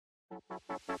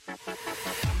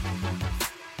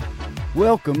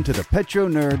Welcome to the Petro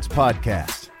Nerds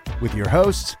Podcast with your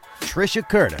hosts, Trisha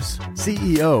Curtis,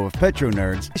 CEO of Petro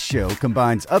Nerds. This show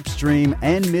combines upstream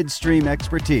and midstream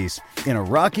expertise in a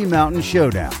Rocky Mountain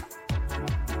showdown.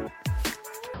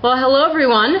 Well, hello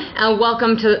everyone, and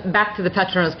welcome back to the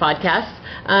Petro Nerds Podcast.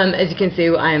 As you can see,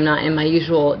 I am not in my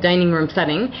usual dining room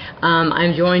setting.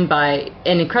 I'm joined by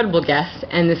an incredible guest,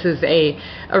 and this is a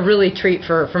really treat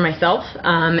for myself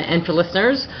and for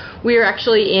listeners. We're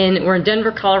in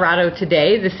Denver, Colorado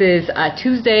today. This is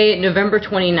Tuesday, November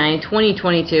 29,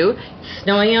 2022. It's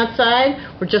snowing outside.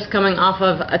 We're just coming off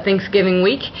of a Thanksgiving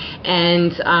week,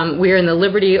 and we're in the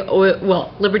Liberty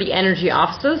Energy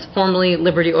offices, formerly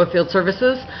Liberty Oilfield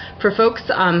Services, for folks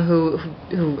who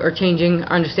are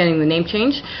understanding the name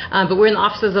change. But we're in the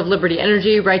offices of Liberty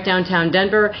Energy right downtown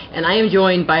Denver, and I am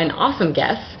joined by an awesome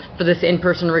guest for this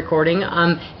in-person recording.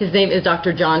 His name is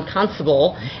Dr. John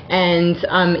Constable, and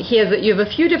you have a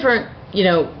few different, you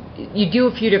do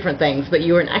a few different things, but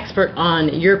you are an expert on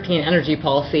European energy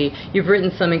policy. You've written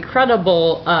some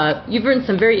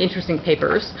very interesting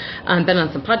papers, been on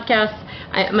some podcasts.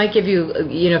 I might give you,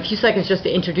 a few seconds just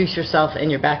to introduce yourself and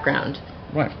your background.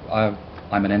 Right.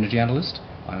 I'm an energy analyst.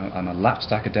 I'm a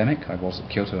lapsed academic. I was at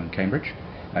Kyoto and Cambridge,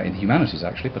 in the humanities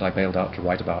actually, but I bailed out to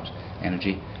write about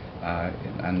energy,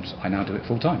 and I now do it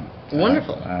full time.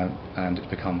 Wonderful. And it's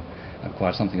become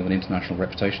acquired something of an international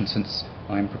reputation, since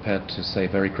I'm prepared to say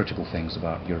very critical things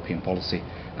about European policy,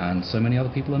 and so many other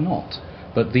people are not.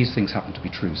 But these things happen to be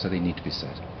true, so they need to be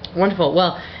said. Wonderful.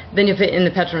 Well, then you fit in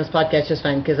the Petro Nerds Podcast just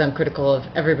fine, because I'm critical of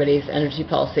everybody's energy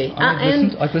policy.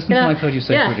 I've listened and I've heard you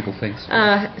say critical things.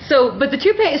 So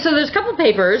there's a couple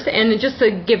papers, and just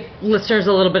to give listeners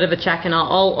a little bit of a check, and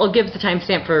I'll give the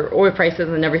timestamp for oil prices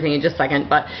and everything in just a second,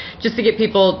 but just to get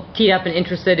people teed up and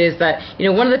interested is that,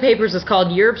 one of the papers is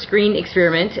called Europe's Green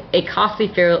Experiment, a Costly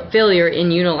Failure in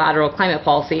Unilateral Climate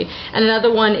Policy, and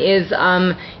another one is,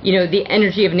 the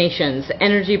Energy of Nations.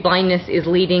 Energy blindness is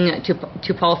leading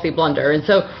to policy blunder. And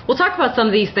so we'll talk about some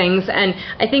of these things, and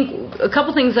I think a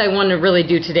couple things I want to really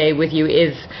do today with you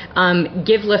is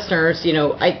give listeners,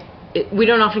 we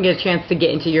don't often get a chance to get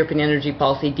into European energy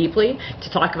policy deeply, to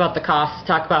talk about the costs,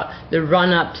 talk about the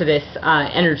run-up to this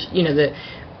energy,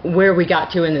 where we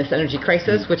got to in this energy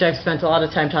crisis, which I've spent a lot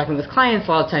of time talking with clients,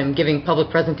 a lot of time giving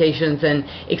public presentations and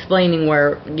explaining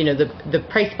where, the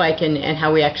price spike and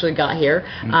how we actually got here,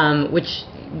 which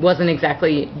wasn't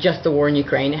exactly just the war in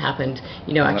Ukraine. It happened,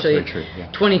 actually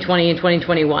 2020 and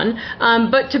 2021.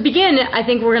 But to begin, I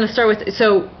think we're going to start with,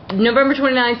 November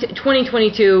 29th,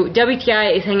 2022,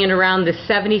 WTI is hanging around the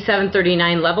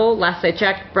 77.39 level. Last I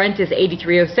checked, Brent is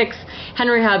 83.06,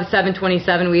 Henry Hub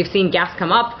 7.27. We've seen gas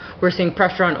come up. We're seeing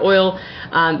pressure on oil.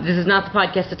 This is not the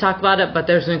podcast to talk about it, but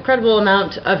there's an incredible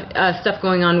amount of stuff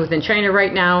going on within China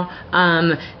right now.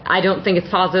 I don't think it's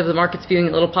positive. The market's viewing it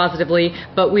a little positively,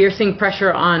 but we are seeing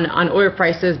pressure on oil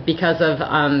prices because of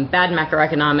bad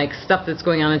macroeconomics, stuff that's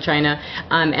going on in China.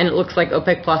 And it looks like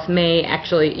OPEC Plus may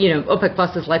actually, OPEC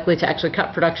Plus is likely to actually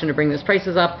cut production to bring those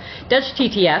prices up. Dutch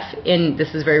TTF, and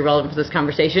this is very relevant for this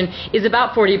conversation, is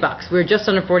about $40. We're just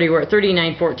under 40. We're at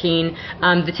 39.14.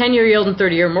 The 10-year yield and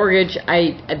 30-year mortgage,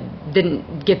 I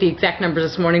didn't get the exact numbers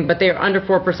this morning, but they are under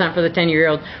 4% for the 10-year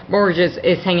yield. Mortgage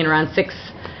is hanging around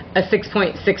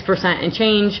 6.6% and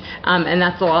change, and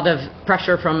that's a lot of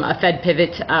pressure from a Fed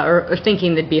pivot, or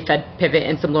thinking there'd be a Fed pivot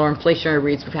and some lower inflationary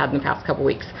reads we've had in the past couple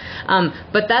weeks.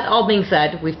 But that all being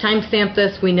said, we've time-stamped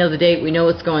this, we know the date, we know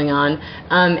what's going on,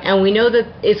 and we know that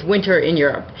it's winter in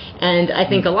Europe. And I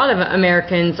think a lot of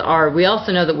Americans we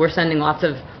also know that we're sending lots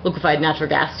of liquefied natural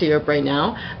gas to Europe right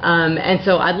now. And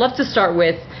so I'd love to start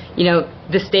with,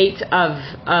 the state of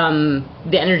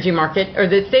the energy market, or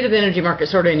the state of the energy market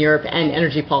sort of in Europe, and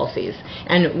energy policies.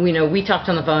 And we talked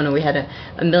on the phone, and we had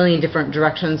a million different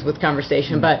directions with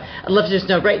conversation. But I'd love to just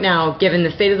know right now, given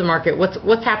the state of the market,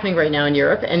 what's happening right now in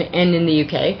Europe and in the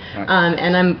UK. Right.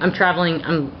 And I'm traveling.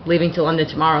 I'm leaving to London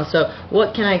tomorrow. So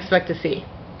what can I expect to see?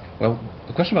 Well,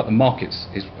 the question about the markets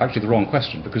is actually the wrong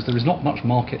question, because there is not much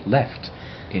market left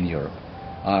in Europe.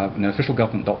 Official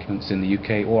government documents in the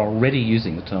UK are already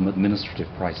using the term administrative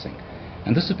pricing,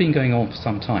 and this has been going on for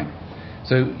some time.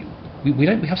 So we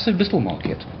have so little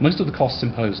market. Most of the costs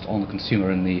imposed on the consumer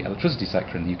in the electricity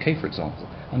sector in the UK, for example,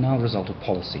 are now a result of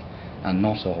policy and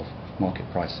not of market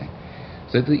pricing.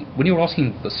 So when you're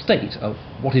asking the state of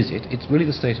what is it, it's really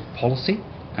the state of policy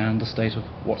and the state of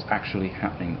what's actually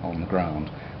happening on the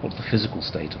ground. What's the physical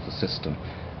state of the system?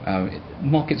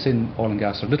 Markets in oil and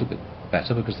gas are a little bit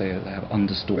better because they have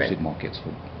undistorted markets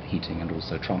for heating and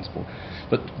also transport.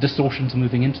 But distortions are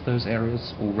moving into those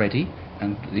areas already,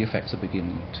 and the effects are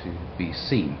beginning to be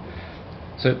seen.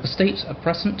 So the state at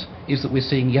present is that we're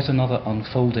seeing yet another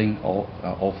unfolding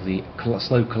of the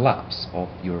slow collapse of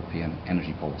European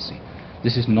energy policy.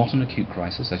 This is not an acute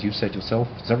crisis, as you've said yourself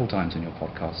several times in your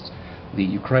podcasts. The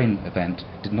Ukraine event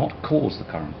did not cause the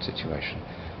current situation.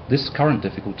 This current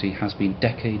difficulty has been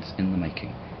decades in the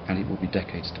making, and it will be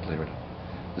decades to clear it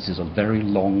up. This is a very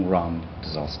long-run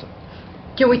disaster.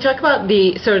 Can we talk about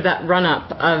the sort of that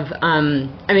run-up of,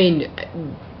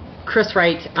 Chris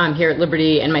Wright here at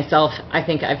Liberty and myself, I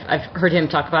think I've heard him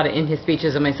talk about it in his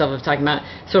speeches, and myself have talking about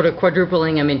sort of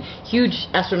quadrupling, huge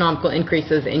astronomical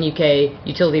increases in UK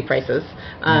utility prices.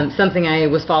 Something I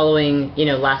was following,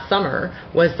 last summer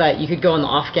was that you could go on the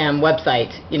Ofgem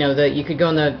website, you could go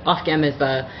on the Ofgem is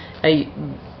a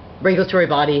regulatory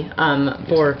body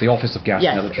for... The Office of Gas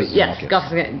and Electricity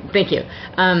Markets. Thank you.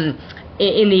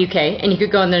 In the UK, and you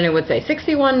could go on there and it would say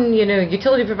 61,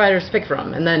 utility providers to pick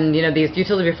from, and then these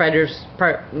utility providers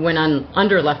went on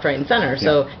under left, right, and center.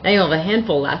 So now you have a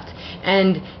handful left,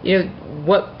 and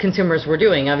what consumers were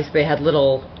doing. Obviously, they had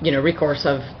little recourse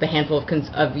of the handful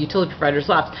of utility providers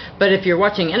left. But if you're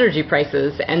watching energy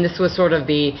prices, and this was sort of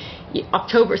the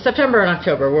September and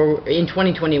October, where in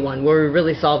 2021, where we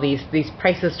really saw these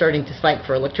prices starting to spike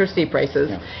for electricity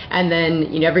prices, and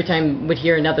then every time we'd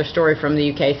hear another story from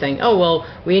the UK saying, oh well,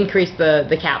 we increased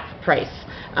the cap price.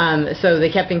 So they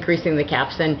kept increasing the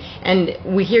caps,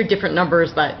 and we hear different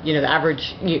numbers that the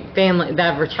average family, the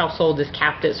average household is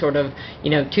capped at sort of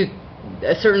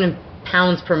a certain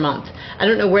pounds per month. I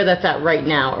don't know where that's at right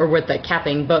now or what that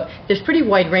capping, but there's pretty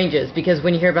wide ranges, because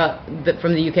when you hear about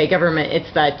from the UK government,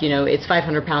 it's that it's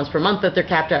 £500 per month that they're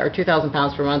capped at, or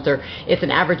 £2,000 per month, or it's an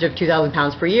average of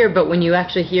 £2,000 per year. But when you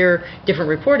actually hear different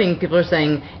reporting, people are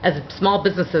saying as small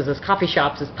businesses, as coffee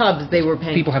shops, as pubs, they were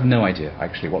paying. People have no idea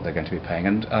actually what they're going to be paying.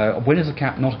 And when is a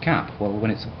cap not a cap? Well,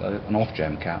 when it's an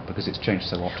Ofgem cap, because it's changed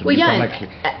so often. Well,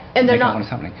 and they're not, what is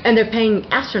happening. And they're paying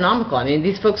astronomical.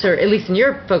 These folks are, at least in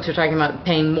Europe, folks are talking about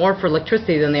paying more for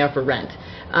electricity than they are for rent,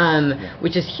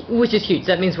 which is huge.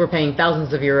 That means we're paying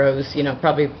thousands of euros,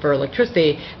 probably for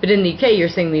electricity. But in the UK, you're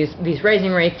seeing these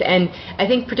rising rates, and I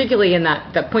think particularly in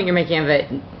that point you're making of it,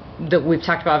 that we've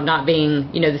talked about not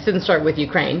being, this didn't start with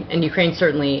Ukraine, and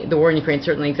the war in Ukraine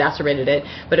certainly exacerbated it,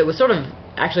 but it was sort of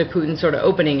actually Putin sort of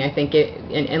opening, I think,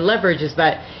 and leverage is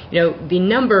that, the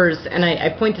numbers, and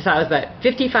I point this out, is that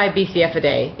 55 BCF a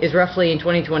day is roughly in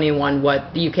 2021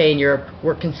 what the UK and Europe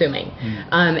were consuming,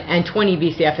 and 20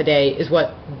 BCF a day is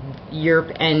what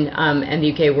Europe and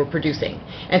the UK were producing.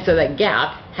 And so that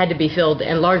gap had to be filled,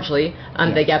 and largely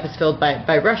the gap is filled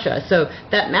by Russia. So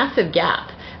that massive gap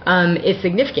is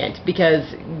significant, because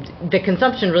the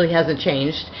consumption really hasn't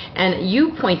changed. And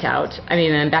you point out,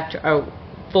 I'm back to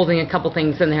folding a couple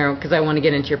things in there because I want to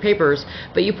get into your papers,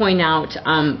 but you point out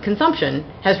consumption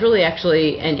has really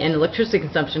actually, and electricity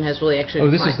consumption has really actually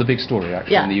declined. This is the big story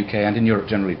actually in the UK and in Europe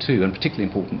generally too, and particularly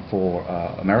important for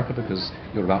America, because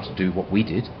you're about to do what we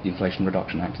did. The Inflation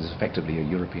Reduction Act is effectively a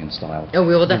European style. Oh,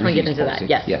 we will definitely get into policy.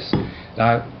 that, yes.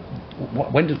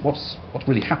 What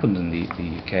really happened in the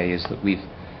UK is that we've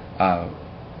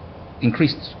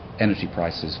increased energy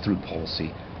prices through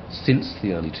policy since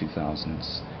the early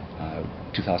 2000s,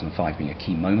 2005 being a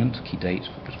key moment, key date,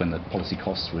 because when the policy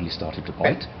costs really started to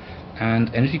bite,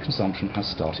 and energy consumption has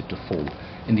started to fall.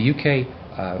 In the UK,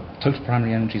 total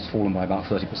primary energy has fallen by about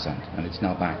 30%, and it's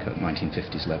now back at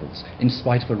 1950s levels, in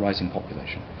spite of a rising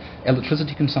population.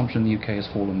 Electricity consumption in the UK has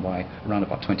fallen by around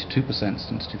about 22%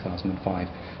 since 2005.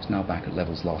 It's now back at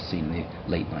levels last seen in the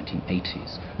late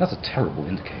 1980s. That's a terrible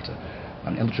indicator.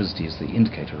 Electricity is the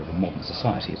indicator of a modern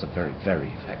society. It's a very,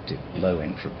 very effective,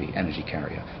 low-entropy energy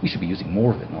carrier. We should be using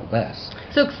more of it, not less.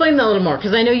 So explain that a little more,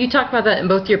 because I know you talk about that in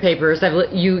both your papers.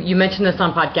 You mentioned this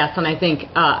on podcasts, and I think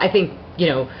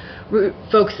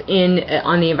folks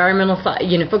on the environmental side,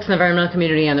 folks in the environmental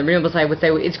community on the renewable side would say,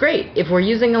 well, it's great if we're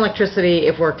using electricity,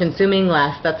 if we're consuming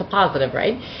less, that's a positive,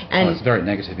 right? And it's very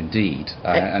negative indeed,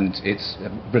 and it's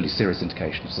a really serious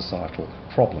indication of societal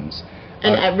problems.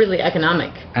 And really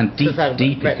economic. And deep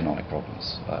economic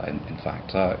problems, in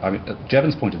fact.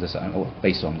 Jevons pointed this out,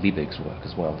 based on Liebig's work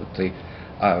as well, that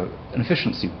an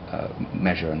efficiency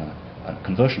measure in a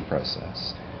conversion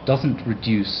process doesn't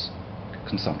reduce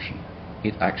consumption.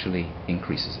 It actually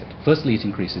increases it. Firstly, it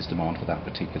increases demand for that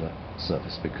particular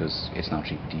service because it's now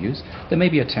cheaper to use. There may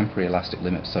be a temporary elastic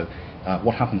limit, so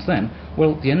what happens then?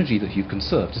 Well, the energy that you've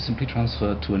conserved is simply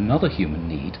transferred to another human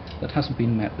need that hasn't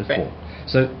been met before. Right.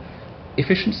 So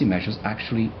efficiency measures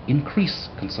actually increase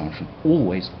consumption,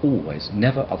 always,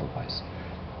 never otherwise.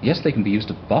 Yes, they can be used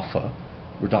to buffer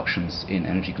reductions in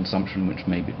energy consumption which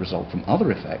may result from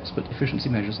other effects, but efficiency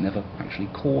measures never actually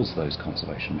cause those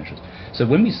conservation measures. So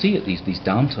when we see these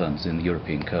downturns in the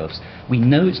European curves, we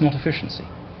know it's not efficiency,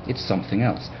 it's something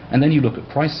else. And then you look at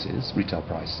prices, retail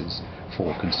prices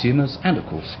for consumers, and of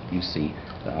course you see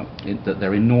that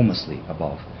they're enormously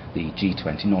above the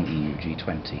G20, non-EU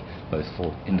G20, both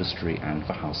for industry and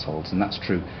for households, and that's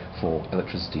true for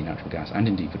electricity, natural gas, and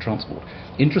indeed for transport.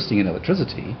 Interesting in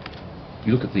electricity,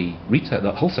 you look at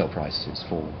the wholesale prices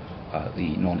for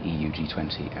the non-EU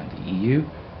G20 and the EU,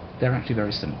 they're actually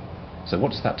very similar. So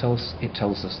what does that tell us? It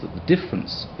tells us that the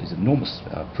difference, this enormous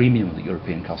premium that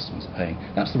European customers are paying,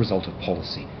 that's the result of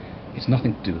policy. It's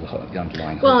nothing to do with the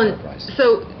underlying wholesale price.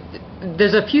 So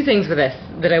there's a few things with this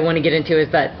that I want to get into, is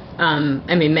that,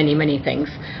 many things.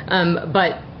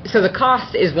 But so the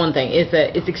cost is one thing, is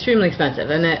that it's extremely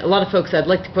expensive, and a lot of folks, I'd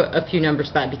like to put a few numbers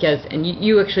to that, because, and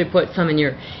you actually put some in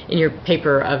your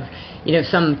paper of,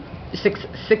 some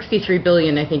 63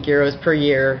 billion, I think, euros per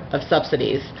year of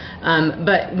subsidies.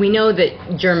 But we know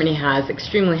that Germany has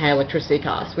extremely high electricity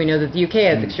costs. We know that the UK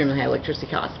has extremely high electricity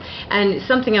costs. And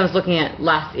something I was looking at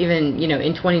in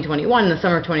 2021, the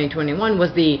summer of 2021,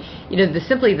 was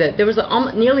there was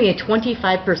nearly a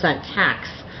 25% tax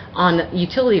on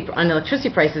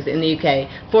electricity prices in the UK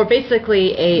for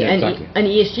basically an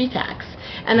ESG tax.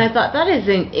 And I thought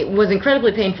it was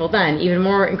incredibly painful then, even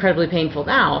more incredibly painful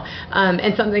now,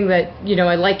 and something that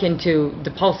I liken to the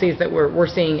policies that we're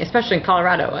seeing, especially in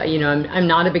Colorado. I'm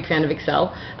not a big fan of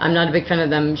Excel. I'm not a big fan of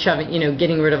them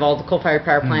getting rid of all the coal-fired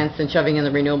power plants and shoving in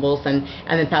the renewables and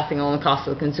then passing on the cost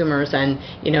to the consumers and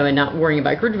not worrying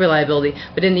about grid reliability.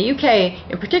 But in the UK,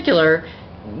 in particular,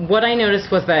 what I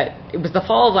noticed was that it was the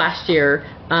fall of last year.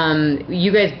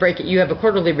 You guys you have a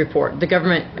quarterly report. The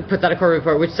government puts out a quarterly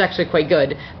report, which is actually quite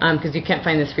good, because you can't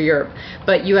find this for Europe.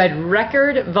 But you had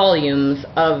record volumes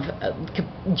of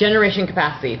generation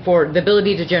capacity for the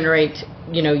ability to generate,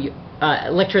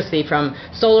 electricity from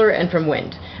solar and from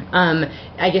wind.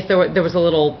 I guess there was a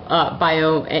little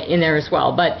bio in there as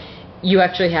well, but you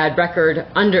actually had record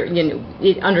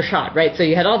it undershot, right? So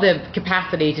you had all the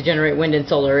capacity to generate wind and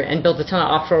solar and built a ton of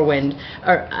offshore wind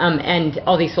and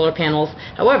all these solar panels.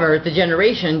 However, the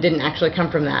generation didn't actually come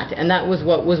from that, and that was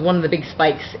what was one of the big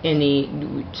spikes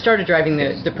started driving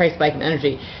the price spike in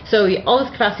energy. So all this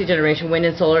capacity generation, wind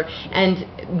and solar, and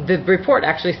the report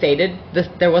actually stated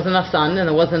there wasn't enough sun and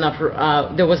there wasn't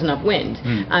enough wind.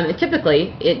 And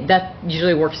typically, that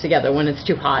usually works together. When it's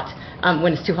too hot,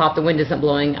 the wind isn't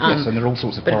blowing. Yes, and there are all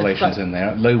sorts of correlations in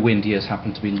there. Low wind years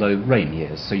happen to be low rain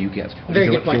years, so you get,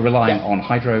 if you're relying on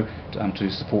hydro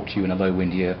to support you in a low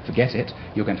wind year, forget it,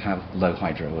 you're going to have low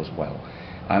hydro as well.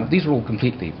 These are all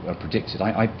completely predicted.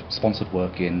 I sponsored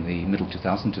work in the middle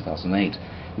 2008,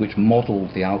 which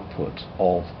modelled the output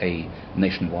of a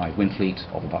nationwide wind fleet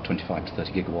of about 25 to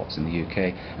 30 gigawatts in the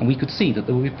UK, and we could see that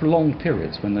there will be prolonged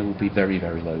periods when there will be very,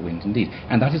 very low wind indeed.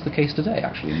 And that is the case today,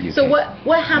 actually, in the UK. So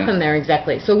what happened there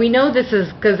exactly? So we know this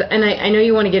is, and I know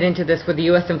you want to get into this with the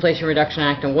U.S. Inflation Reduction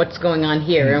Act and what's going on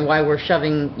here and why we're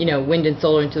shoving, wind and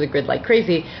solar into the grid like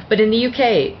crazy. But in the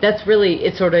UK, that's really,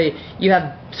 you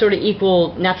have sort of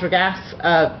equal natural gas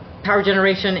power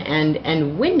generation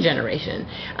and wind generation.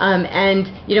 And,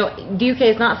 the UK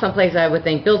is not someplace I would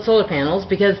think build solar panels,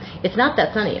 because it's not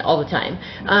that sunny all the time.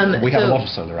 We have a lot of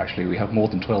solar, actually. We have more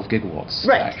than 12 gigawatts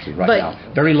right now.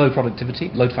 Very low productivity.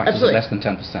 Load factors absolutely. Are less than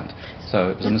 10%. So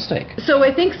it was a mistake. So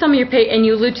I think some of your and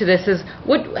you allude to this, is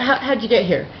how did you get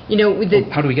here?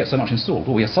 How do we get so much installed?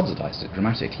 Well, we have subsidized it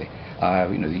dramatically.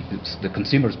 The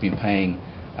consumer has been paying,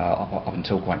 up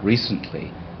until quite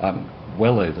recently,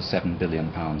 well over £7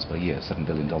 billion per year, $7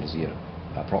 billion a year,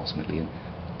 approximately, in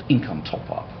income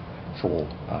top-up for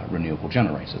renewable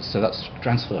generators. So that's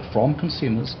transfer from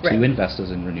consumers to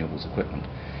investors in renewables equipment.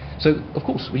 So, of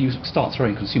course, when you start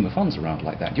throwing consumer funds around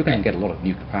like that, you're going to get a lot of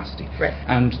new capacity.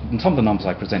 And some of the numbers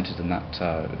I presented in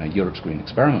that Europe's Green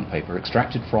Experiment paper,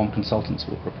 extracted from consultants'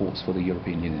 reports for the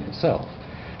European Union itself,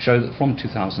 show that from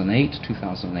 2008,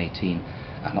 2018,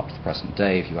 and up to the present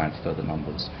day, if you add further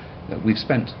numbers, we've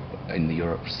spent in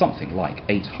Europe something like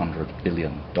 $800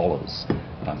 billion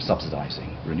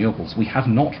subsidizing renewables. We have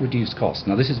not reduced costs.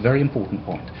 Now, this is a very important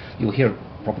point. You'll hear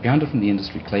propaganda from the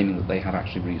industry claiming that they have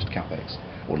actually reduced capex.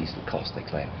 or at least the cost they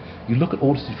claim. You look at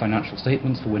audited financial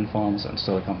statements for wind farms and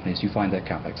solar companies, you find their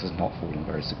capex has not fallen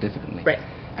very significantly. Right.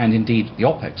 And indeed, the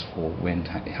OPEX for wind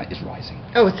is rising.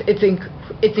 Oh,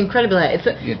 it's incredibly high.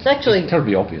 It's actually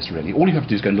terribly obvious, really. All you have to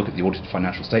do is go and look at the audited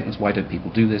financial statements. Why don't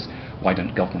people do this? Why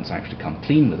don't governments actually come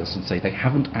clean with us and say they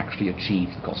haven't actually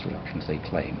achieved the cost reductions they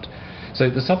claimed? So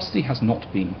the subsidy has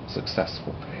not been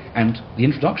successful. And the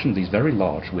introduction of these very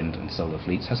large wind and solar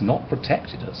fleets has not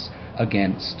protected us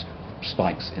against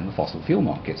spikes in the fossil fuel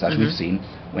markets, as we've seen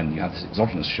when you have this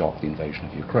exogenous shock, the invasion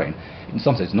of Ukraine. In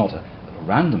some sense, not a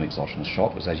random exogenous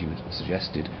shock, but as you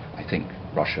suggested, I think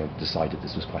Russia decided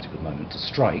this was quite a good moment to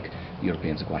strike. The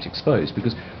Europeans are quite exposed,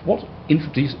 because what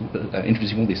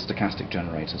introducing all these stochastic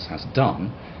generators has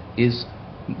done is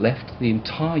left the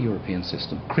entire European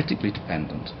system critically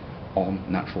dependent on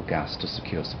natural gas to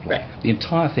secure supply. Right. The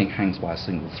entire thing hangs by a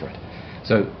single thread.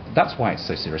 So that's why it's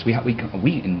so serious. We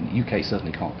in the UK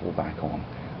certainly can't fall back on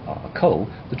coal.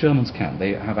 The Germans can.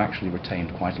 They have actually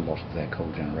retained quite a lot of their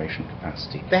coal generation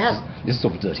capacity. They have. This is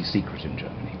sort of a dirty secret in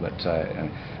Germany, but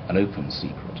an open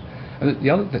secret. And the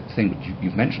other thing that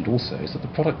you've mentioned also is that the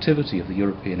productivity of the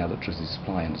European electricity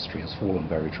supply industry has fallen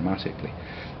very dramatically,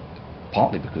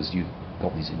 partly because you've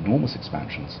got these enormous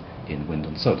expansions in wind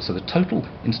and solar. So the total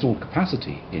installed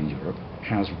capacity in Europe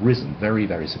has risen very,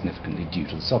 very significantly due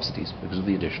to the subsidies because of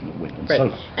the addition of wind and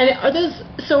solar. And are those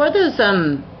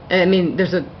I mean,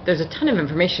 there's a ton of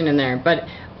information in there, but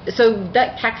so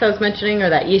that tax I was mentioning, or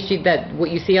that ESG, that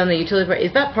what you see on the utility,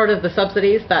 is that part of the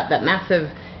subsidies, that massive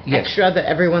extra that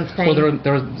everyone's paying? Well,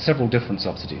 there are several different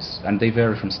subsidies, and they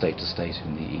vary from state to state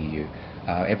in the EU.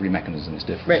 Every mechanism is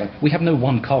different. Right. We have no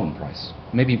one carbon price.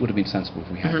 Maybe it would have been sensible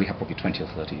if we had. We have probably 20 or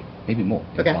 30, maybe more,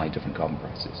 applied different carbon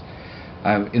prices.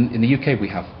 In the UK, we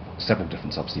have several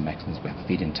different subsidy mechanisms. We have a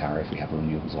feed-in tariff, we have a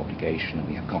renewables obligation, and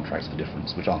we have contracts for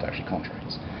difference, which aren't actually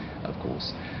contracts, of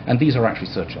course. And these are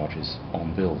actually surcharges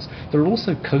on bills. There are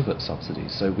also covert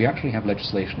subsidies. So we actually have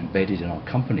legislation embedded in our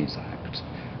Companies Act,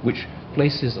 which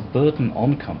places a burden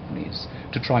on companies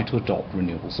to try to adopt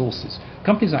renewable sources.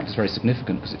 Companies Act is very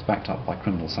significant because it's backed up by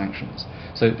criminal sanctions.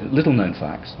 So, little known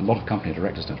fact, a lot of company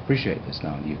directors don't appreciate this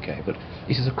now in the UK, but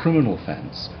it is a criminal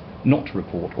offence not to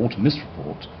report or to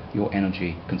misreport your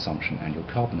energy consumption and your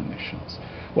carbon emissions.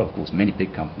 Well, of course, many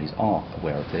big companies are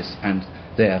aware of this, and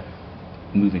they're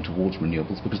moving towards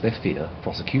renewables because they fear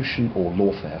prosecution or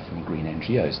lawfare from green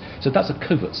NGOs. So that's a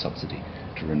covert subsidy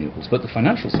to renewables. But the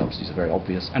financial subsidies are very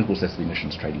obvious, and of course there's the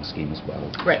emissions trading scheme as well,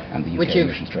 and the UK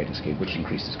emissions trading scheme, which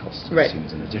increases costs to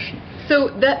consumers in addition. So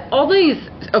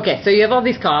so you have all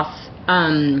these costs,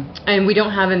 and we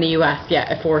don't have in the US yet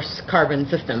a forced carbon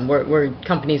system where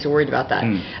companies are worried about that.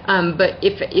 But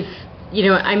if you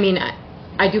know, I mean,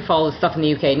 I do follow the stuff in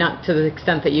the UK, not to the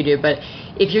extent that you do, but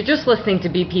if you're just listening to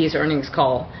BP's earnings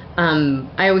call,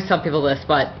 I always tell people this,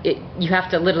 but you have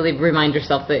to literally remind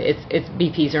yourself that it's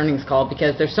BP's earnings call,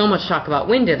 because there's so much talk about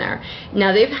wind in there.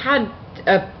 Now, they've had,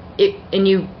 and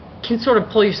you can sort of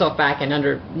pull yourself back and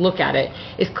look at it,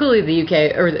 is clearly the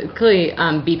UK, or clearly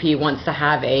BP wants to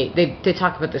have they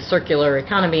talk about the circular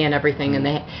economy and everything, and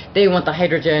they want the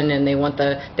hydrogen, and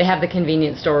they have the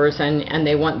convenience stores, and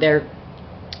they want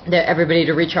everybody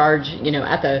to recharge, you know,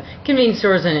 at the convenience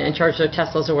stores and charge their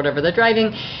Teslas or whatever they're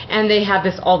driving, and they have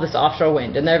all this offshore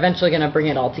wind, and they're eventually going to bring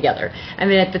it all together. I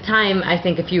mean, at the time, I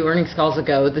think a few earnings calls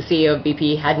ago, the CEO of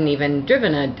BP hadn't even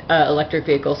driven an electric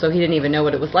vehicle, so he didn't even know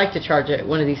what it was like to charge at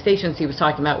one of these stations he was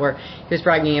talking about, where he was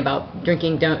bragging about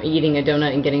eating a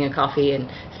donut and getting a coffee and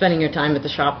spending your time at the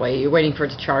shop while you're waiting for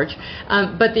it to charge.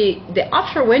 But the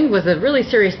offshore wind was a really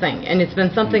serious thing, and it's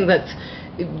been something that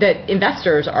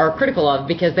investors are critical of,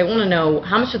 because they want to know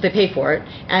how much did they pay for it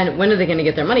and when are they going to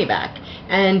get their money back.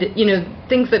 And, you know,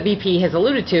 things that BP has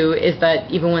alluded to is that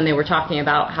even when they were talking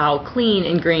about how clean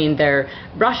and green their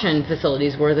Russian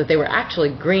facilities were, that they were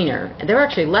actually greener. There were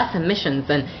actually less emissions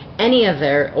than any of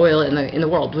their oil in the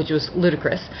world, which was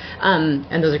ludicrous.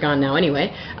 And those are gone now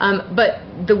anyway. But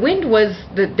the wind was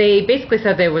that they basically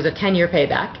said there was a 10-year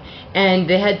payback, and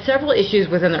they had several issues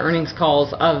within the earnings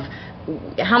calls of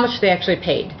how much they actually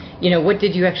paid. You know, what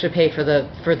did you actually pay for the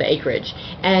acreage?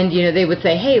 And, you know, they would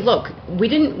say, hey, look, we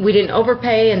didn't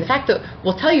overpay, and the fact that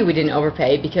we'll tell you we didn't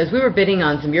overpay because we were bidding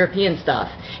on some European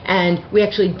stuff, and we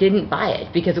actually didn't buy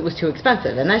it because it was too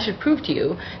expensive, and that should prove to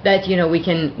you that, you know, we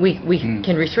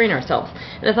can restrain ourselves.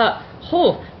 And I thought,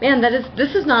 oh man,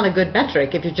 this is not a good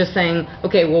metric if you're just saying,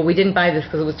 okay, well, we didn't buy this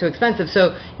because it was too expensive,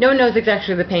 so no one knows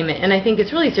exactly the payment. And I think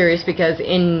it's really serious because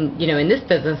in this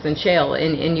business, in shale,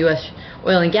 in U.S.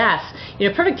 oil and gas,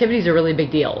 productivity is a really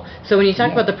big deal. So when you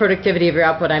talk about the productivity of your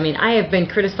output, I mean, I have been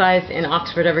criticized in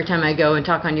Oxford every time I go and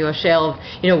talk on U.S. shale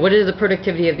of, what is the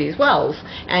productivity of these wells,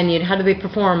 and how do they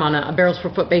perform on a barrels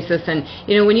per foot basis? And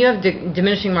when you have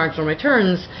diminishing marginal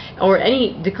returns or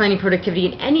any declining productivity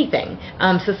in anything,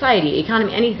 society,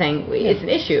 economy, anything, it's an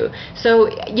issue. So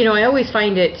I always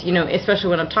find it, especially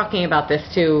when I'm talking about this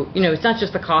too, it's not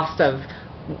just the cost of,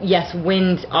 yes,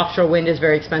 offshore wind is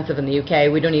very expensive in the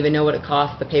UK. We don't even know what it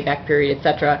costs, the payback period,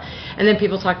 etc. And then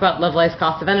people talk about levelized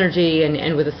cost of energy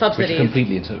and with the subsidies. Which is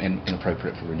completely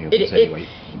inappropriate for renewables anyway.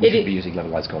 We shouldn't be using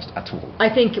levelized cost at all. I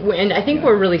think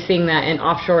we're really seeing that in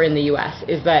offshore in the US,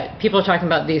 is that people are talking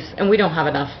about these, and we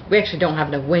actually don't have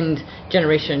enough wind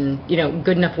generation,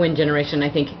 good enough wind generation, I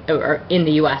think, in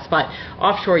the US. But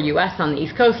offshore US on the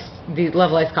East Coast, the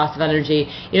levelized cost of energy,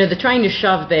 they're trying to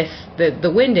shove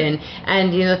the wind in,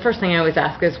 and the first thing I always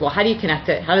ask is, well, how do you connect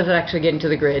it? How does it actually get into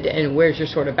the grid, and where's your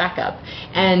sort of backup?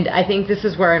 And I think this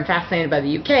is where I'm fascinated by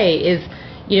the UK is,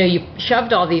 you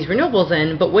shoved all these renewables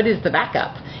in, but what is the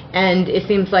backup? And it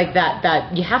seems like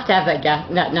that you have to have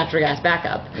that natural gas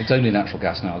backup. It's only natural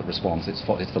gas now that responds. It's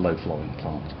the low-flowing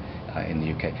plant. In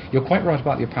the UK. You're quite right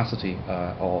about the opacity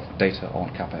of data on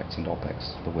CapEx and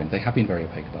OpEx for wind. They have been very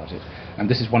opaque about it, and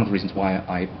this is one of the reasons why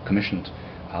I commissioned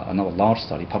another large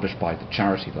study published by the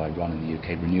charity that I run in the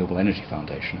UK, Renewable Energy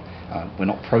Foundation. We're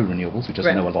not pro-renewables, we just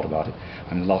know a lot about it.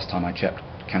 I mean, the last time I checked,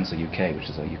 Cancer UK, which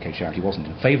is a UK charity, wasn't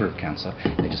in favour of cancer.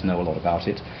 They just know a lot about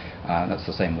it. That's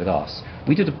the same with us.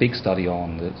 We did a big study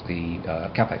on the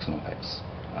CapEx and OpEx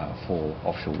for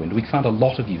offshore wind. We found a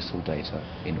lot of useful data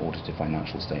in audited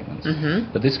financial statements,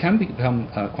 but this can become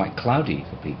quite cloudy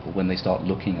for people when they start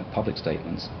looking at public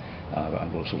statements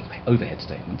and sort of overhead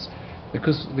statements,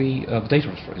 because the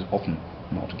data is often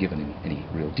not given in any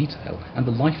real detail, and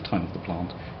the lifetime of the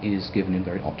plant is given in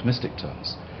very optimistic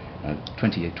terms.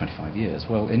 25 years.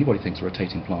 Well, anybody thinks a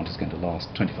rotating plant is going to last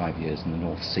 25 years in the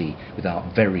North Sea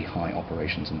without very high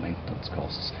operations and maintenance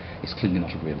costs is clearly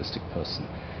not a realistic person.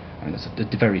 I mean, it's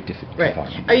a very difficult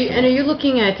environment. Are you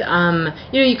looking at,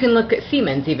 you can look at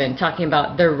Siemens even talking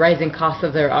about their rising costs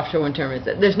of their offshore wind turbines.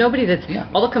 There's nobody that's,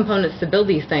 all the components to build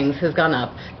these things has gone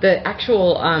up. The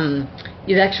actual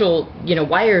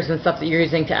wires and stuff that you're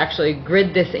using to actually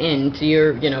grid this into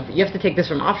your, you have to take this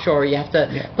from offshore, you have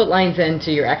to put lines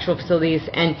into your actual facilities,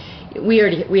 and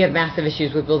we have massive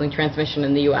issues with building transmission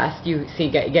in the U.S. You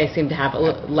guys seem to have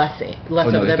less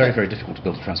over there. It's very, very difficult to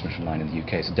build a transmission line in the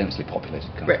UK. It's a densely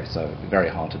populated country, so it's very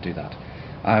hard to do that.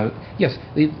 Yes,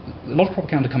 a lot of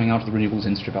propaganda coming out of the renewables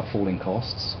industry about falling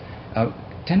costs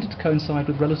tended to coincide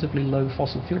with relatively low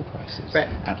fossil fuel prices.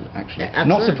 Actually,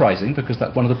 not surprising, because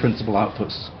that's one of the principal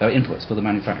inputs for the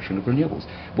manufacturing of renewables.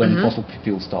 When fossil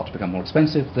fuels start to become more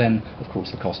expensive, then of course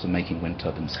the cost of making wind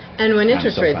turbines and when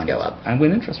interest rates go up, and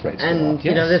when interest rates go up,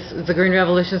 this is the green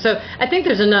revolution. So I think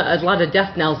there's a lot of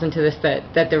death knells into this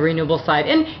that the renewable side,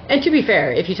 and to be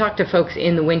fair, if you talk to folks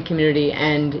in the wind community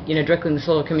and directly in the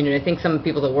solar community, I think some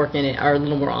people that work in it are a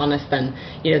little more honest than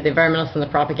the environmentalists and the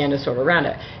propaganda sort of around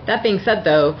it. That being said,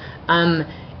 though,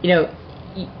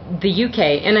 the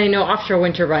UK, and I know offshore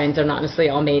wind turbines are not necessarily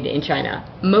all made in China.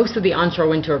 Most of the onshore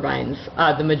wind turbines,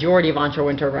 the majority of onshore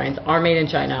wind turbines are made in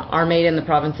China, are made in the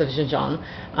province of Xinjiang.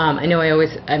 I know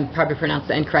I'm probably pronounced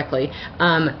the incorrectly.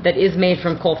 That is made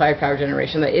from coal-fired power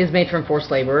generation, that is made from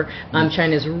forced labor.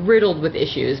 China is riddled with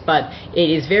issues, but it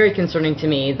is very concerning to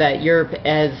me that Europe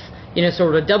has,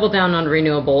 sort of doubled down on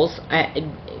renewables,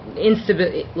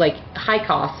 like high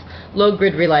costs, low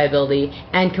grid reliability,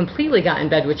 and completely got in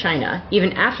bed with China,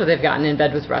 even after they've gotten in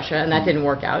bed with Russia, and that didn't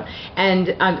work out. And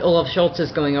Olaf Scholz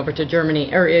is going over to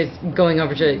Germany, or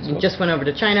just went over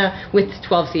to China with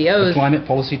 12 CEOs. The climate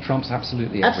policy trumps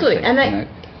absolutely everything.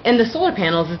 And the solar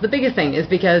panels is the biggest thing, is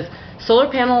because solar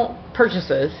panel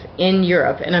purchases in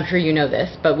Europe, and I'm sure you know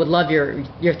this, but would love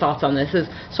your thoughts on this, is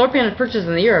solar panel purchases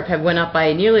in Europe have went up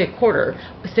by nearly a quarter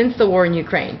since the war in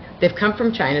Ukraine. They've come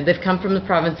from China, they've come from the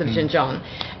province of Xinjiang.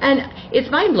 And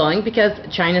it's mind-blowing because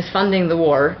China's funding the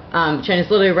war. China's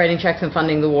literally writing checks and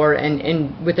funding the war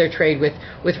and with their trade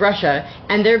with Russia,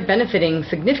 and they're benefiting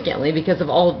significantly because of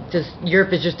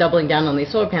Europe is just doubling down on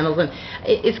these solar panels. And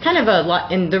it's kind of a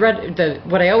lot, and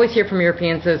what I always hear from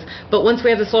Europeans is, but once we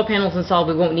have the solar panels installed,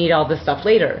 we won't need all this stuff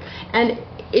later. And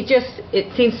it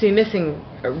seems to be missing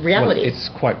reality. Well, it's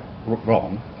quite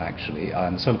wrong, actually.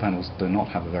 The solar panels do not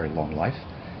have a very long life,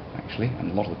 actually,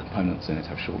 and a lot of the components in it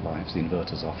have short lives. The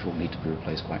inverters, after all, need to be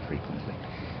replaced quite frequently.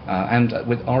 And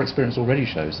with our experience already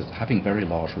shows that having very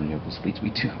large renewables fleets,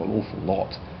 we do have an awful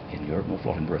lot in Europe, an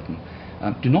awful lot in Britain,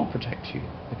 do not protect you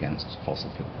against fossil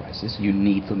fuel prices. You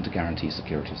need them to guarantee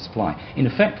security of supply. In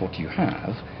effect, what you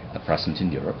have at present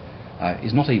in Europe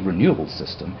is not a renewable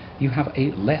system, you have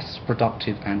a less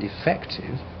productive and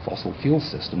effective fossil fuel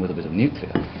system with a bit of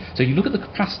nuclear. So you look at the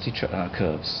capacity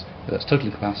curves, that's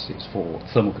total capacities for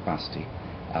thermal capacity,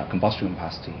 combustion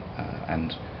capacity,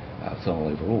 and thermal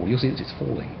overall, you'll see that it's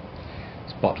falling.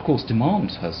 But of course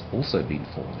demand has also been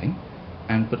falling,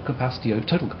 but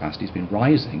total capacity has been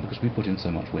rising because we put in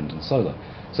so much wind and solar.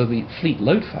 So the fleet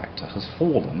load factor has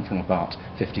fallen from about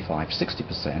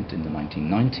 55-60% in the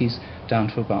 1990s down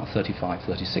to about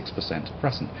 35-36% at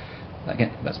present.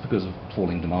 Again, that's because of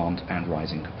falling demand and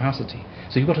rising capacity.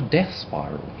 So you've got a death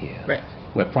spiral here, right,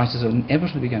 where prices are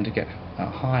inevitably going to get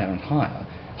higher and higher.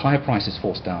 Higher prices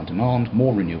force down demand,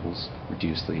 more renewables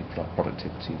reduce the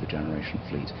productivity of the generation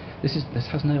fleet. This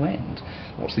has no end.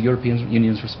 What's the European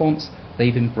Union's response?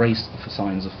 They've embraced the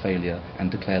signs of failure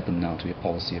and declared them now to be a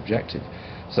policy objective.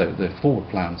 So the forward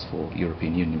plans for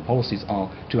European Union policies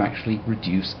are to actually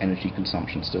reduce energy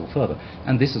consumption still further.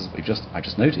 And this, as I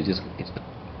just noted, it's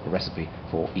a recipe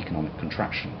for economic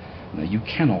contraction. You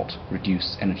cannot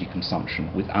reduce energy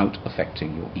consumption without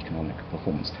affecting your economic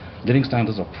performance. Living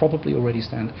standards are probably already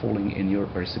falling in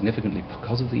Europe very significantly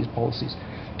because of these policies.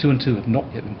 2 and 2 have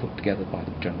not yet been put together by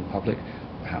the general public.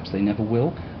 Perhaps they never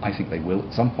will. I think they will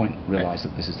at some point realise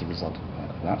that this is the result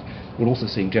of that. We're also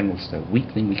seeing general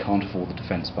weakening. We can't afford the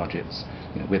defence budgets.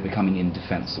 We're becoming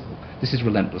indefensible. This is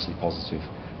relentlessly positive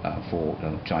for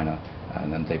China,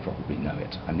 and then they probably know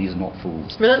it. And these are not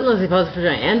fools. Relentlessly positive for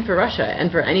China and for Russia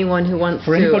and for anyone who wants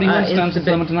for anybody who understands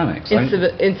thermodynamics.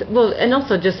 Well, and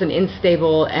also just an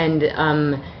unstable and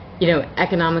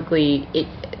economically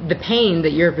the pain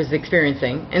that Europe is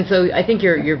experiencing. And so I think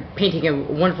you're painting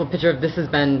a wonderful picture of this has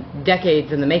been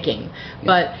decades in the making. Yeah.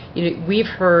 But we've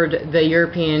heard the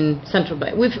European Central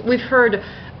Bank. We've heard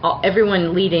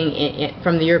everyone leading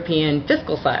from the European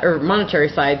fiscal side or monetary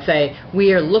side say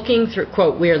we are looking through,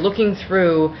 quote, we are looking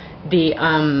through the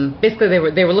basically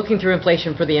they were looking through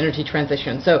inflation for the energy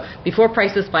transition. So before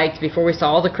prices spiked, before we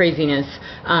saw all the craziness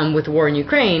with the war in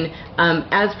Ukraine,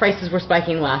 as prices were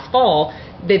spiking last fall,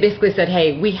 they basically said,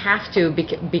 hey, we have to,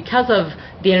 because of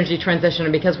the energy transition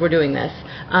and because we're doing this,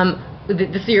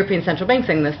 this is the European Central Bank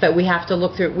saying this, that we have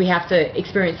to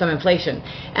experience some inflation.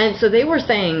 And so they were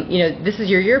saying, this is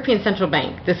your European Central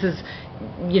Bank. This is,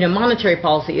 monetary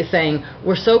policy is saying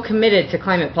we're so committed to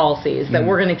climate policies that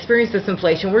we're going to experience this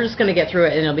inflation. We're just going to get through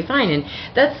it and it'll be fine. And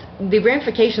that's the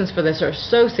ramifications for this are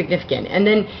so significant. And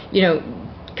then,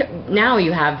 now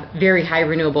you have very high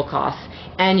renewable costs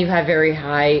and you have very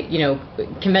high,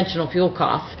 conventional fuel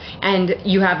costs, and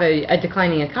you have a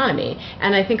declining economy.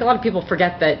 And I think a lot of people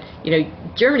forget that,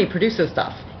 Germany produces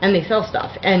stuff and they sell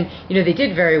stuff, and they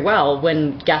did very well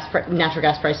when natural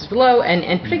gas prices were low,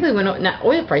 and particularly when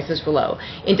oil prices were low.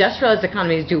 Industrialized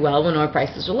economies do well when oil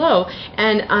prices are low,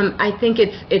 and I think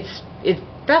it's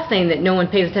fascinating that no one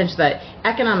pays attention to that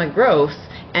economic growth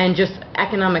and just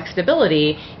economic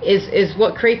stability is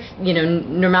what creates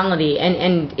normality.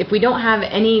 And if we don't have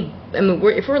any,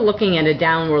 if we're looking at a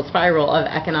downward spiral of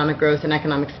economic growth and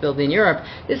economic stability in Europe,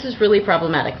 this is really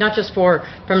problematic. Not just from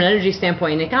an energy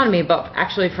standpoint in the economy, but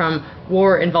actually from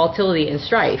war and volatility and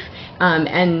strife.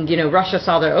 And Russia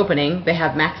saw their opening. They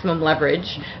have maximum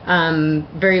leverage.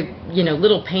 Very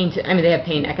little pain. They have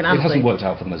pain economically. It hasn't worked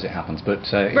out for them as it happens, but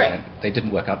right. They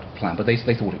didn't work out the plan. But they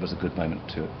thought it was a good moment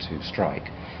to strike.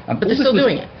 But they're still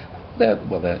doing it.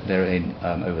 They're in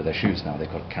over their shoes now. They've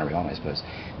got to carry on, I suppose.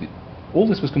 All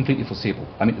this was completely foreseeable.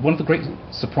 One of the great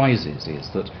surprises is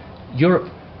that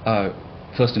Europe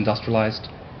first industrialized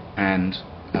and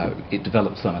it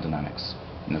developed thermodynamics.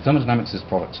 Thermodynamics is a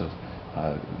product of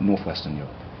northwestern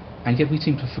Europe, and yet we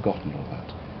seem to have forgotten all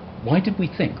that. Why did we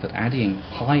think that adding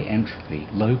high entropy,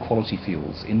 low quality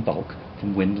fuels in bulk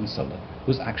from wind and solar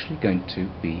was actually going to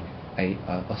be a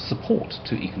support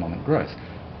to economic growth?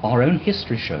 Our own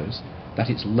history shows that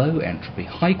it's low entropy,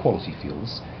 high quality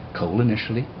fuels, coal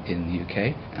initially in the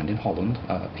UK and in Holland,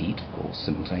 peat of course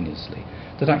simultaneously,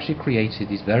 that actually created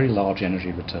these very large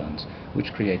energy returns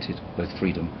which created both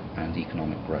freedom and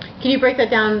economic growth. Can you break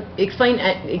that down?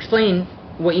 Explain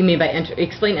what you mean by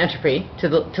explain entropy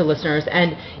to listeners,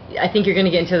 and I think you're going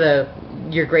to get into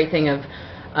your great thing of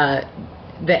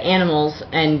the animals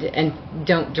and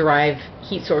don't derive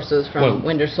heat sources from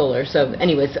wind or solar. So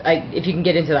anyways, if you can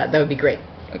get into that would be great.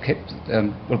 Okay,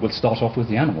 we'll start off with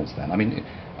the animals then.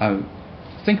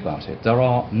 Think about it. There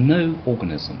are no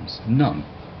organisms, none,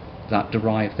 that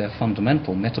derive their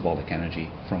fundamental metabolic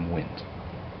energy from wind.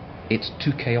 It's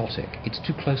too chaotic. It's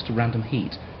too close to random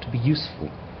heat to be useful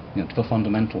for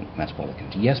fundamental metabolic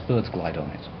energy. Yes, birds glide on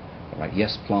it, Right?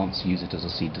 Yes, plants use it as a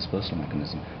seed dispersal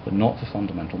mechanism, but not for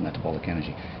fundamental metabolic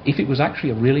energy. If it was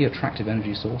actually a really attractive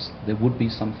energy source, there would be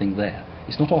something there.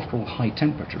 It's not, after all, high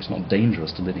temperature. It's not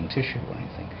dangerous to living tissue or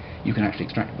anything. You can actually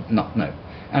extract it, but no.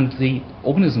 And the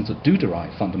organisms that do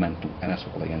derive fundamental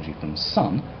metabolic energy from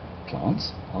sun,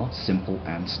 plants, are simple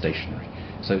and stationary.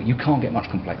 So you can't get much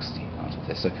complexity out of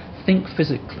this. So think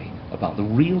physically about the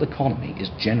real economy is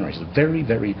generated at a very,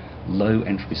 very low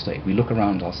entropy state. We look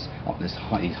around us up these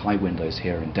high windows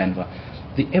here in Denver.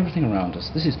 Everything around us,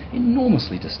 this is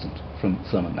enormously distant from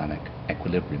thermodynamic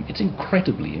equilibrium. It's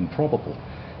incredibly improbable.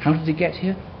 How did it get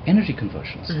here? Energy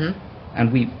conversions.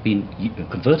 And we've been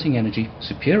converting energy,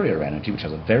 superior energy, which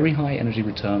has a very high energy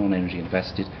return on energy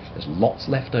invested. There's lots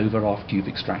left over after you've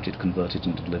extracted, converted,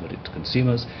 and delivered it to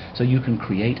consumers, so you can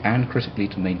create and critically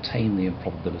to maintain the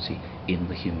improbability in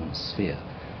the human sphere.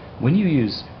 When you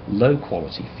use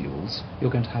low-quality fuels,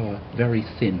 you're going to have a very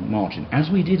thin margin, as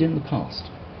we did in the past.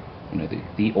 You know,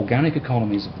 the organic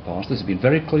economies of the past, this has been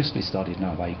very closely studied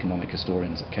now by economic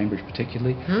historians at Cambridge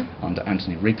particularly, under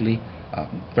Anthony Wrigley.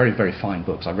 Very, very fine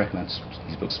books. I recommend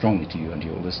these books strongly to you and to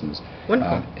your listeners.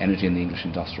 Wonderful. Energy in the English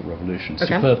Industrial Revolution.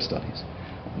 Okay. Superb studies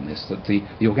on this, that the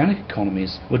organic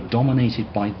economies were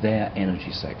dominated by their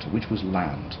energy sector, which was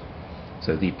land.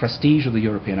 So the prestige of the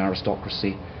European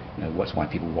aristocracy, you know, that's why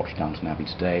people watch Downton Abbey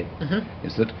today,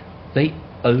 is that they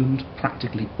owned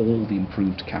practically all the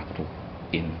improved capital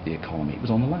in the economy. It was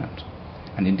on the land.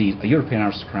 And indeed, a European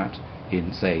aristocrat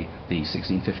in, say, the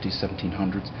 1650s,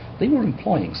 1700s, they were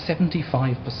employing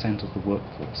 75% of the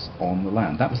workforce on the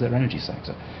land. That was their energy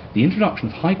sector. The introduction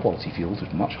of high-quality fuels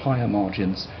with much higher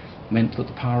margins meant that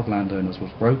the power of landowners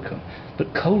was broken.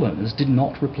 But coal owners did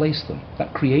not replace them.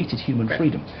 That created human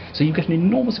freedom. So you get an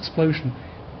enormous explosion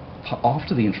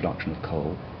after the introduction of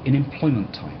coal in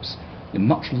employment types. In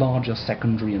much larger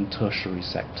secondary and tertiary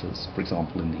sectors, for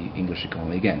example in the English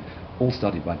economy, again, all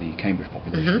studied by the Cambridge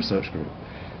Population Research Group.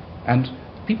 And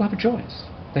people have a choice.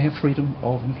 They have freedom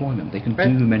of employment. They can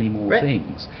do many more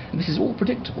things. And this is all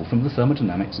predictable from the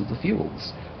thermodynamics of the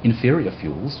fuels. Inferior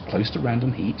fuels, close to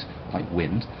random heat, like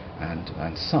wind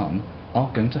and sun,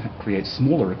 are going to create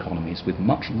smaller economies with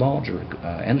much larger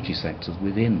energy sectors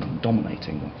within them,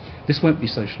 dominating them. This won't be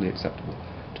socially acceptable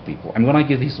to people. And when I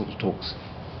give these sorts of talks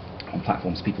on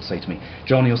platforms, people say to me,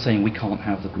 John, you're saying we can't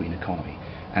have the green economy.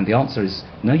 And the answer is,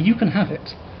 no, you can have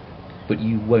it, but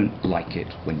you won't like it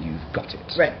when you've got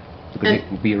it. Right. Because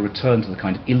it will be a return to the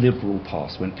kind of illiberal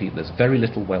past when there's very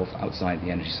little wealth outside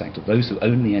the energy sector. Those who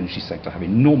own the energy sector have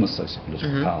enormous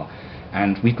socio-political power.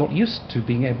 And we've got used to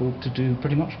being able to do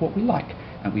pretty much what we like,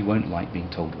 and we won't like being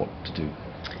told what to do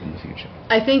in the future.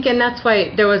 I think, and that's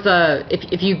why there was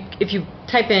if you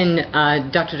type in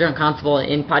Dr. John Constable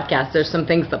in podcast, there's some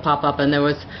things that pop up, and there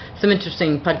was some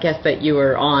interesting podcasts that you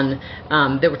were on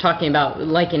that were talking about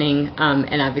likening,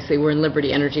 and obviously we're in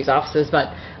Liberty Energy's offices,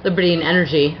 but Liberty and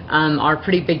energy are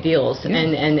pretty big deals,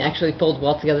 and actually fold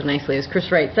well together nicely, as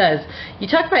Chris Wright says. You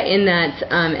talk about in that,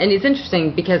 and it's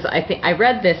interesting because I think I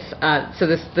read this, so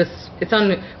this it's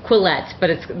on Quillette, but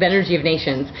it's the Energy of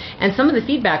Nations, and some of the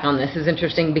feedback on this is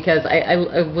interesting because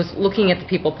I was looking at the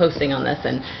people posting on this,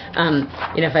 and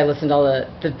you know, if I listen to all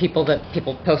the people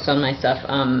post on my stuff,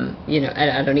 you know,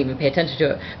 I don't even pay attention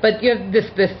to it. But you have this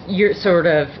sort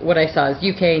of what I saw as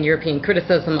UK and European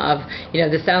criticism of, you know,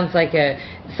 this sounds like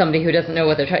somebody who doesn't know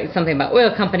what they're talking, something about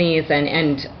oil companies,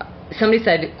 and somebody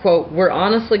said, quote, we're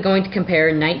honestly going to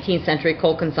compare 19th century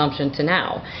coal consumption to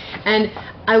now. And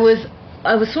I was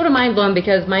sort of mind blown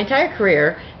because my entire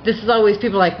career, this is always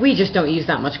people like, we just don't use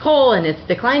that much coal and it's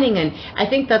declining. And I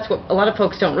think that's what a lot of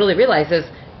folks don't really realize is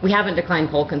we haven't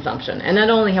declined coal consumption. And not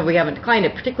only have we haven't declined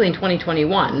it, particularly in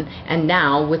 2021, and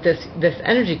now with this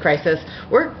energy crisis,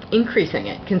 we're increasing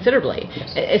it considerably,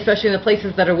 especially in the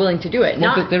places that are willing to do it.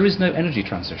 Well, there is no energy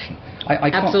transition.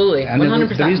 Absolutely,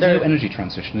 100%. There is no energy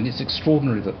transition, and it's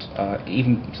extraordinary that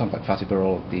even something like Fatih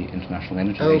Birol, the International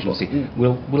Energy Agency,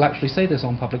 will actually say this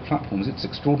on public platforms. It's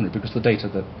extraordinary because the data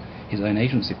that his own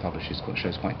agency publishes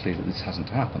shows quite clearly that this hasn't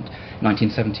happened.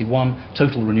 1971,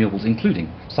 total renewables, including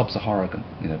sub-Saharan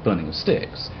burning of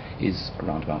sticks, is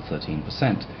around about 13%.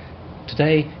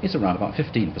 Today, it's around about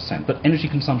 15%, but energy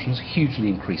consumption has hugely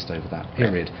increased over that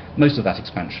period. Most of that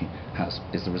expansion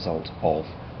is the result of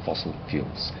fossil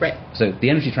fuels. Right. So the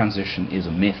energy transition is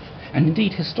a myth, and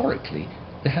indeed, historically,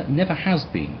 there never has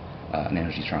been an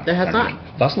energy transition. There has not.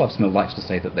 Václav Smil likes to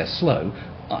say that they're slow.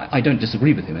 I don't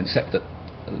disagree with him, except that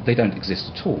they don't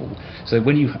exist at all. So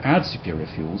when you add superior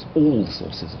fuels, all the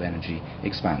sources of energy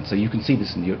expand. So you can see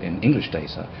this in English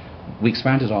data. We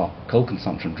expanded our coal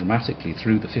consumption dramatically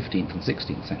through the 15th and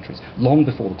 16th centuries, long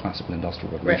before the classical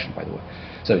industrial revolution, by the way.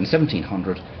 So in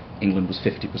 1700, England was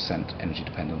 50% energy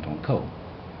dependent on coal.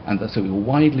 And so we were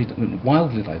wildly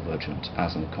divergent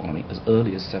as an economy as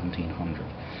early as 1700.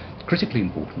 Critically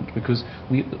important because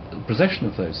the possession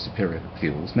of those superior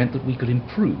fuels meant that we could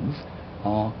improve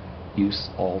our use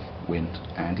of wind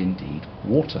and indeed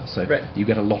water. So you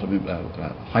get a lot of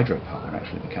hydropower,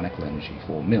 actually mechanical energy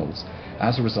for mills,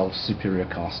 as a result of superior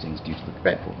castings due to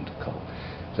the importance of coal.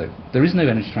 So there is no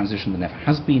energy transition, there never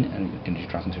has been any energy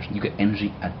transition. You get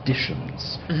energy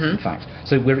additions, in fact.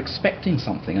 So we're expecting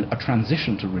something, a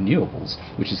transition to renewables,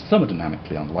 which is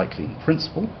thermodynamically unlikely in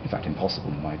principle, in fact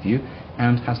impossible in my view,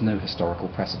 and has no historical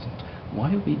precedent.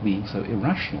 Why are we being so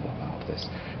irrational about this?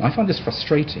 And I find this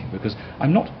frustrating because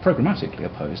I'm not programmatically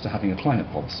opposed to having a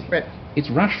climate policy. It's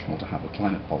rational to have a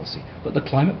climate policy, but the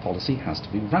climate policy has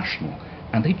to be rational,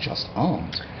 and they just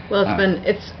aren't. Well,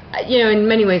 in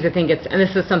many ways I think and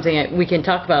this is something we can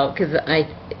talk about because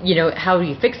how do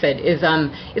you fix it is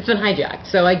it's been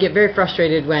hijacked. So I get very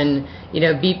frustrated when,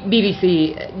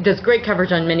 BBC does great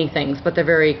coverage on many things, but they're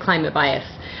very climate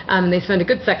biased. They spend a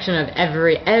good section of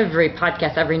every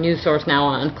podcast, every news source now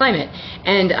on climate.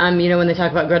 And, when they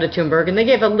talk about Greta Thunberg, and they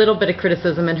gave a little bit of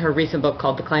criticism in her recent book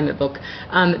called The Climate Book,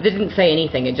 they didn't say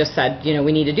anything. It just said,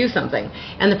 we need to do something.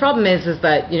 And the problem is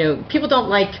that, people don't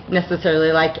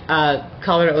necessarily like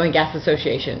Colorado Oil and Gas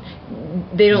Association.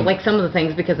 They don't like some of the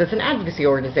things because it's an advocacy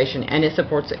organization and it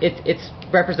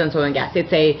represents oil and gas.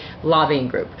 It's a lobbying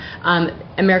group.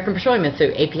 American Petroleum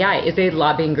Institute, API, is a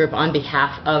lobbying group on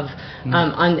behalf of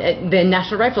on the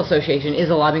National Rifle Association is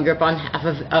a lobbying group on behalf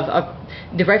of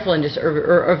the rifle industry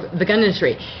or of the gun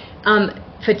industry.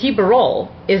 Fatih Birol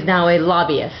is now a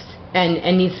lobbyist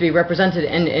and needs to be represented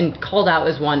and called out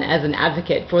as an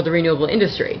advocate for the renewable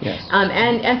industry,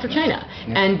 and for China,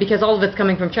 and because all of it's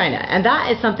coming from China, and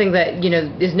that is something that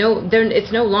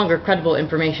it's no longer credible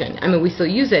information. I mean, we still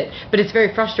use it, but it's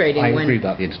very frustrating. I agree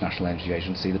about the International Energy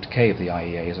Agency. The decay of the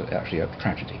IEA is actually a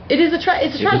tragedy. It is a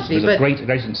tragedy. It was a great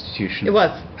institution. It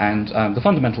was, and the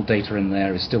fundamental data in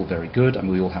there is still very good. I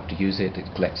mean, we all have to use it.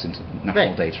 It collects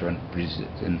international data and produces it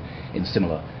in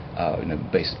similar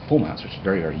basic formats, which is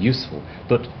very, very useful.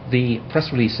 But the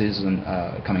press releases and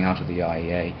coming out of the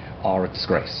IEA are a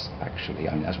disgrace, actually.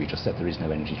 I mean, as we just said, there is no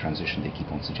energy transition. They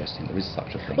keep on suggesting there is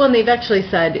such a thing. Well, and they've actually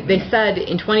said,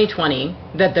 in 2020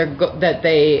 that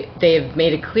they have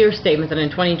made a clear statement that in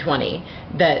 2020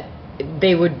 that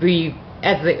they would be,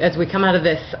 as we come out of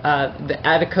this,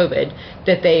 out of COVID,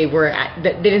 that they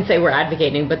didn't say we're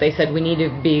advocating, but they said we need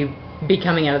to be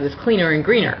coming out of this cleaner and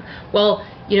greener. Well,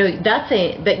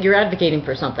 that you're advocating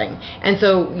for something. And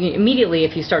so immediately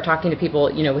if you start talking to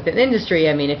people, within the industry,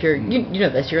 I mean, if you're,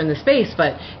 you're in the space,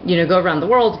 but, go around the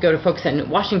world, go to folks in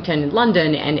Washington and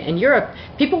London and Europe,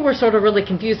 people were sort of really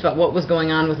confused about what was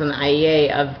going on within the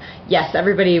IEA of, yes,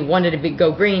 everybody wanted to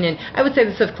go green. And I would say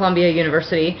this of Columbia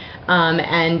University,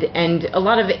 and a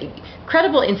lot of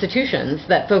credible institutions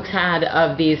that folks had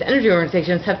of these energy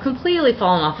organizations have completely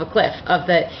fallen off a cliff of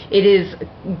that it is,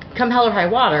 come hell or high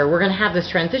water, we're going to have this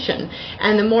transition.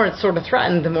 And the more it's sort of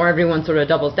threatened, the more everyone sort of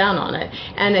doubles down on it.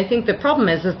 And I think the problem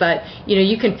is that,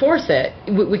 you can force it.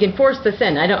 We can force this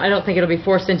in. I don't think it'll be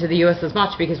forced into the U.S. as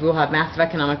much because we'll have massive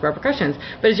economic repercussions.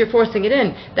 But as you're forcing it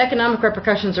in, the economic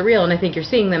repercussions are real, and I think you're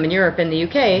seeing them in Europe and the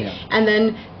UK. And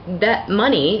then that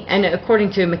money, and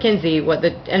according to McKinsey, what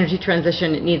the energy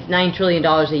transition needs $9 trillion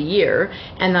a year,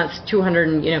 and that's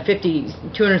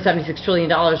 $276 trillion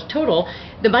total.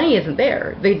 The money isn't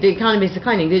there. The economy is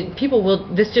declining.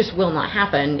 This just will not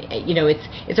happen.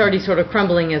 It's already sort of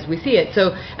crumbling as we see it.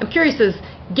 So I'm curious,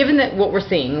 given that what we're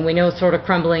seeing, and we know it's sort of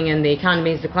crumbling and the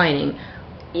economy is declining,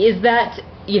 is that,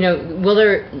 will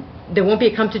there won't be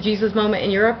a come to Jesus moment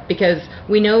in Europe? Because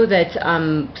we know that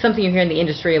something you hear in the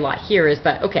industry a lot here is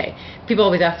that, okay, people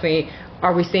always ask me,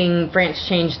 are we seeing France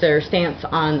change their stance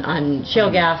on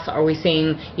shale gas? Are we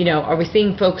seeing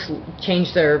folks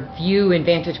change their view and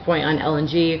vantage point on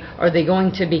LNG? Are they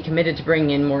going to be committed to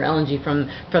bringing in more LNG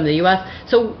from the U.S.?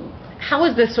 So how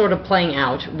is this sort of playing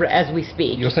out as we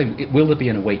speak? You're saying, will there be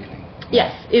an awakening?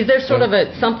 Yes. Is there sort of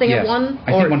something yes. at one?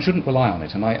 I think one shouldn't rely on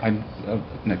it, and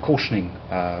I'm cautioning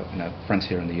friends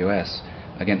here in the US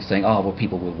against saying,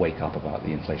 people will wake up about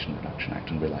the Inflation Reduction Act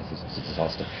and realise this is a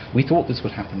disaster. We thought this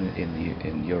would happen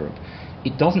in Europe.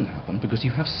 It doesn't happen because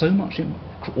you have so much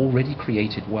already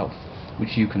created wealth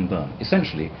which you can burn.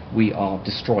 Essentially, we are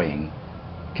destroying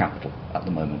capital at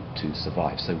the moment to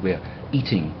survive. So we're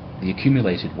eating the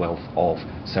accumulated wealth of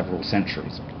several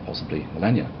centuries, possibly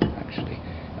millennia, actually.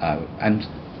 And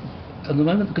at the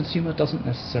moment, the consumer doesn't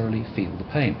necessarily feel the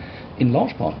pain. In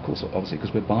large part, of course, obviously,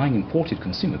 because we're buying imported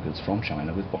consumer goods from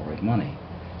China with borrowed money.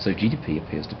 So GDP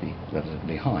appears to be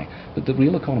relatively high, but the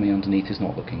real economy underneath is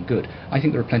not looking good. I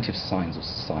think there are plenty of signs of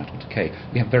societal decay.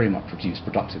 We have very much reduced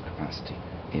productive capacity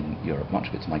in Europe. Much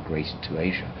of it's migrated to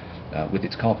Asia with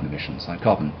its carbon emissions.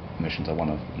 Carbon emissions are one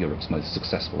of Europe's most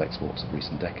successful exports of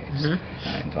recent decades.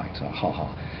 In fact,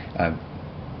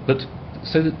 but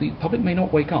so that the public may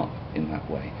not wake up in that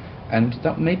way. And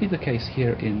that may be the case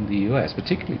here in the US,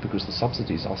 particularly because the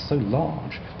subsidies are so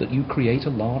large that you create a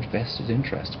large vested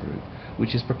interest group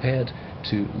which is prepared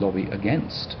to lobby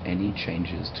against any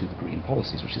changes to the green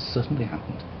policies, which has certainly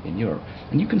happened in Europe.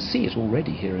 And you can see it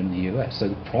already here in the US. So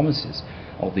the promises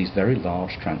of these very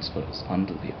large transfers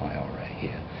under the IRA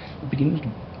here are beginning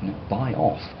to buy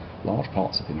off large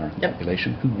parts of the American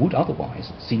population who would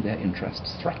otherwise see their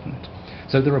interests threatened.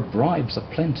 So there are bribes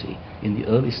aplenty in the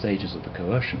early stages of the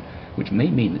coercion, which may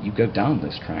mean that you go down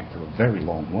this track for a very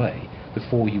long way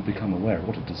before you become aware of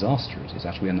what a disaster it is,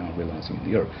 as we are now realizing in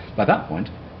Europe. By that point,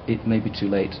 it may be too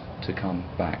late to come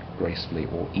back gracefully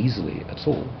or easily at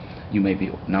all. You may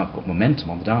be now got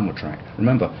momentum on the downward track.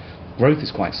 Remember, growth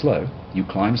is quite slow. You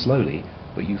climb slowly,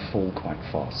 but you fall quite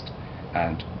fast.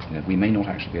 And we may not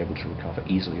actually be able to recover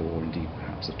easily or indeed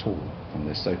perhaps at all from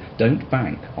this. So don't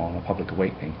bank on a public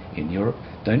awakening in Europe.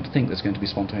 Don't think there's going to be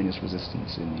spontaneous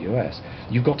resistance in the US.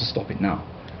 You've got to stop it now.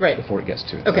 Right. Before it gets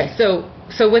too okay. So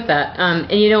with that,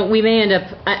 and we may end up.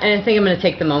 I think I'm going to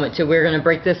take the moment to. We're going to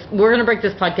break this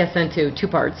podcast into two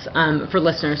parts for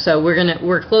listeners. So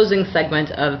we're closing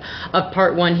segment of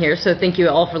part one here. So thank you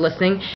all for listening.